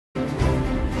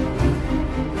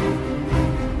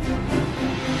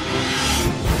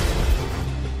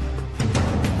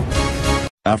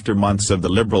After months of the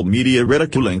liberal media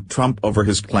ridiculing Trump over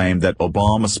his claim that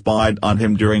Obama spied on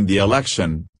him during the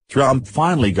election, Trump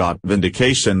finally got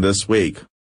vindication this week.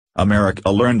 America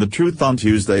learned the truth on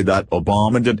Tuesday that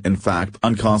Obama did in fact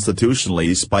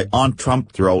unconstitutionally spy on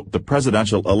Trump throughout the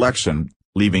presidential election,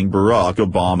 leaving Barack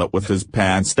Obama with his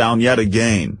pants down yet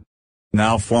again.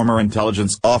 Now former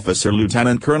intelligence officer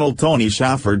Lieutenant Colonel Tony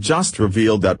Shaffer just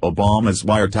revealed that Obama's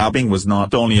wiretapping was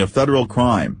not only a federal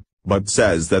crime, but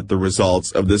says that the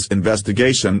results of this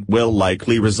investigation will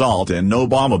likely result in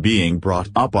Obama being brought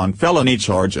up on felony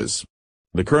charges.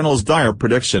 The colonel's dire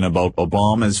prediction about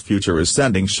Obama's future is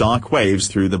sending shockwaves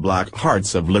through the black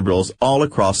hearts of liberals all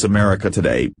across America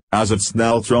today, as it's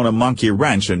now thrown a monkey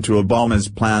wrench into Obama's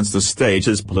plans to stage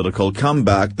his political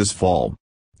comeback this fall.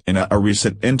 In a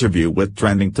recent interview with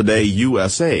Trending Today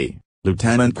USA,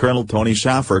 Lieutenant Colonel Tony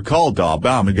Shaffer called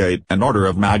Obamagate an order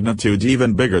of magnitude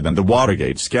even bigger than the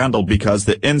Watergate scandal because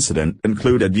the incident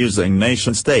included using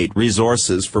nation-state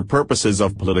resources for purposes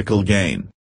of political gain.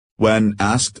 When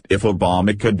asked if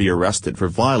Obama could be arrested for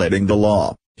violating the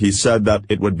law, he said that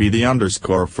it would be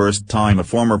the first time a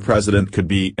former president could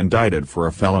be indicted for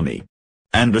a felony.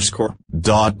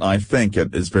 I think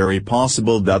it is very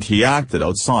possible that he acted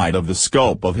outside of the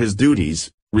scope of his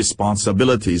duties,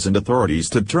 responsibilities and authorities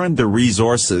to turn the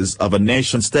resources of a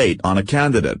nation-state on a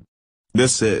candidate.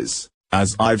 This is,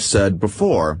 as I've said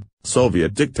before,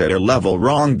 Soviet dictator-level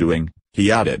wrongdoing,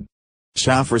 he added.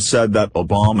 Shaffer said that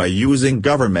Obama using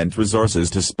government resources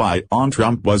to spy on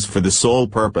Trump was for the sole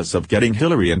purpose of getting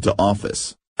Hillary into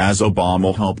office, as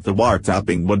Obama hoped the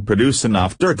wiretapping would produce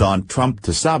enough dirt on Trump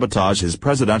to sabotage his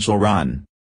presidential run.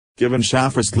 Given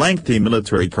Shaffer's lengthy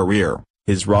military career,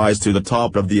 his rise to the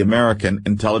top of the American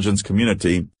intelligence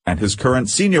community, and his current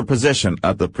senior position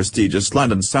at the prestigious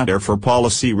London Center for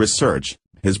Policy Research,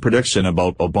 his prediction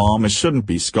about Obama shouldn't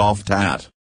be scoffed at.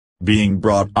 Being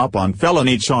brought up on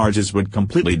felony charges would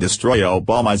completely destroy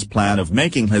Obama's plan of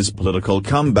making his political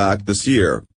comeback this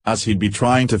year, as he'd be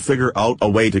trying to figure out a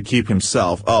way to keep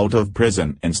himself out of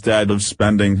prison instead of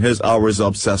spending his hours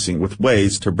obsessing with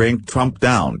ways to bring Trump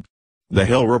down. The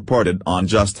Hill reported on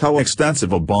just how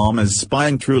extensive Obama's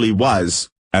spying truly was,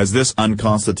 as this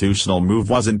unconstitutional move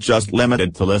wasn't just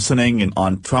limited to listening in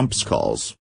on Trump's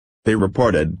calls. They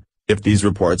reported, if these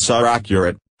reports are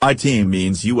accurate, IT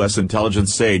means U.S.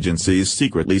 intelligence agencies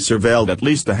secretly surveilled at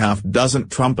least a half-dozen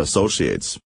Trump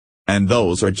associates. And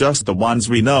those are just the ones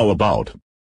we know about.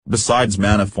 Besides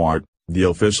Manafort, the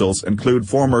officials include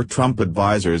former Trump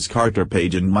advisors Carter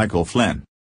Page and Michael Flynn.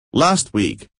 Last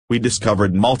week, we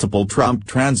discovered multiple Trump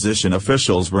transition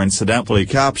officials were incidentally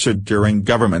captured during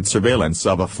government surveillance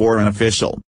of a foreign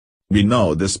official. We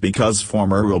know this because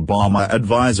former Obama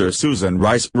advisor Susan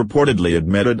Rice reportedly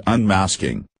admitted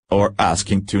unmasking, or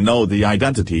asking to know the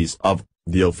identities of,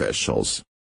 the officials.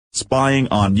 Spying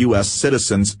on U.S.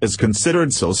 citizens is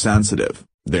considered so sensitive,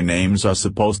 their names are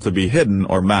supposed to be hidden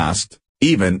or masked,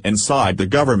 even inside the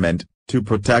government, to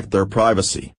protect their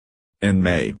privacy. In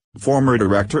May, former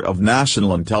Director of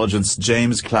National Intelligence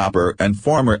James Clapper and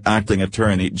former Acting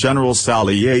Attorney General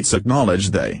Sally Yates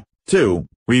acknowledged they, too,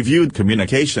 reviewed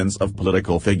communications of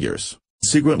political figures,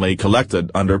 secretly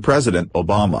collected under President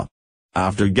Obama.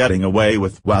 After getting away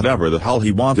with whatever the hell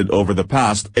he wanted over the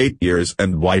past 8 years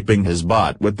and wiping his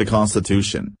butt with the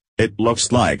Constitution, it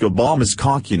looks like Obama's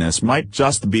cockiness might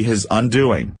just be his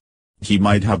undoing. He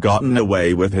might have gotten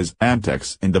away with his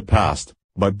antics in the past,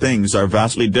 but things are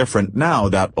vastly different now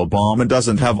that Obama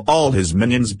doesn't have all his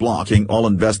minions blocking all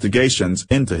investigations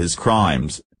into his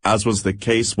crimes, as was the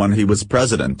case when he was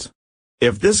president.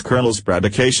 If this colonel's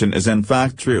predication is in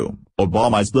fact true,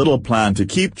 Obama's little plan to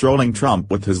keep trolling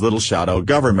Trump with his little shadow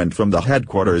government from the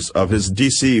headquarters of his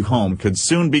D.C. home could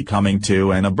soon be coming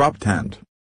to an abrupt end.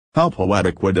 How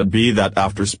poetic would it be that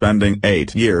after spending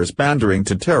 8 years pandering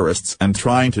to terrorists and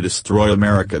trying to destroy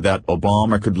America that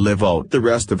Obama could live out the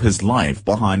rest of his life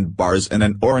behind bars in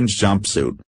an orange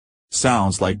jumpsuit?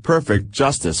 Sounds like perfect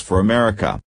justice for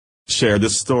America. Share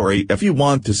this story if you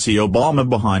want to see Obama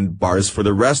behind bars for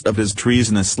the rest of his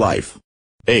treasonous life.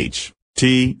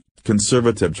 H.T.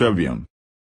 Conservative Tribune.